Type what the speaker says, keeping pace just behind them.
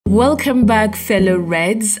Welcome back, fellow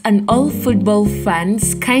Reds and all football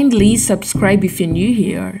fans. Kindly subscribe if you're new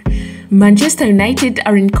here. Manchester United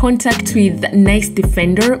are in contact with Nice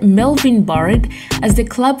defender Melvin as the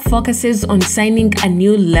club focuses on signing a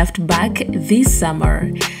new left-back this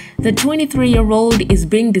summer. The 23-year-old is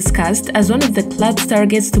being discussed as one of the club's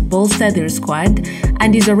targets to bolster their squad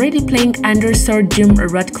and is already playing under Sir Jim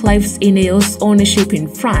Ratcliffe's Ineos ownership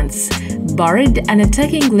in France. Bard, an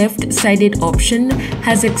attacking left-sided option,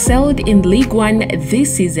 has excelled in Ligue 1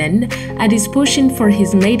 this season and is pushing for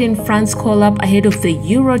his maiden France call-up ahead of the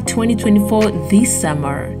Euro 2024 this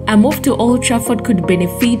summer. A move to Old Trafford could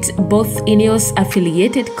benefit both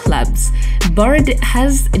Ineos-affiliated clubs. Bard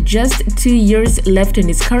has just 2 years left on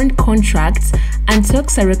his current contract, and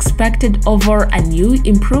talks are expected over a new,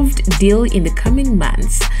 improved deal in the coming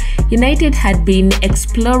months. United had been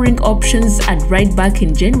exploring options at right back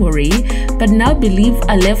in January, but now believe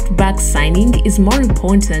a left-back signing is more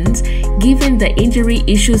important given the injury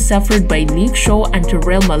issues suffered by Luke Shaw and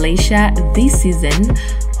Terrell Malaysia this season,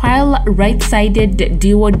 while right-sided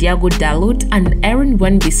duo Diego Dalot and Aaron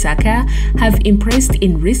Wan-Bissaka have impressed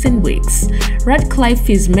in recent weeks. Ratcliffe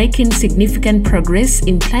is making significant progress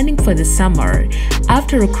in planning for the summer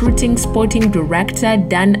after recruiting sporting director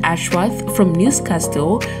Dan Ashworth from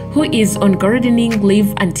Newcastle, who is on gardening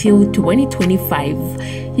leave until 2025.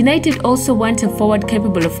 United also want a forward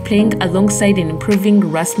capable of playing alongside and improving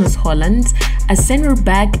Rasmus Hojlund, a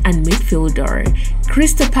centre-back and midfielder.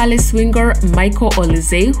 Crystal Palace winger Michael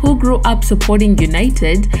Olise, who grew up supporting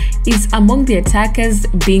United, is among the attackers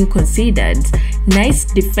being considered. Nice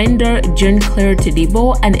defender Jean-Claire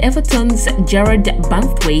Todibo and Everton's Gerard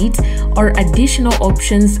Banthwaite are additional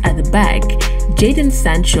options at the back. Jadon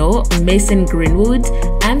Sancho, Mason Greenwood,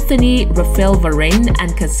 Anthony, Rafael Varane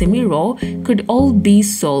and Casemiro could all be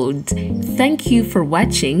sold. Thank you for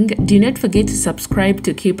watching. Do not forget to subscribe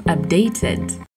to keep updated.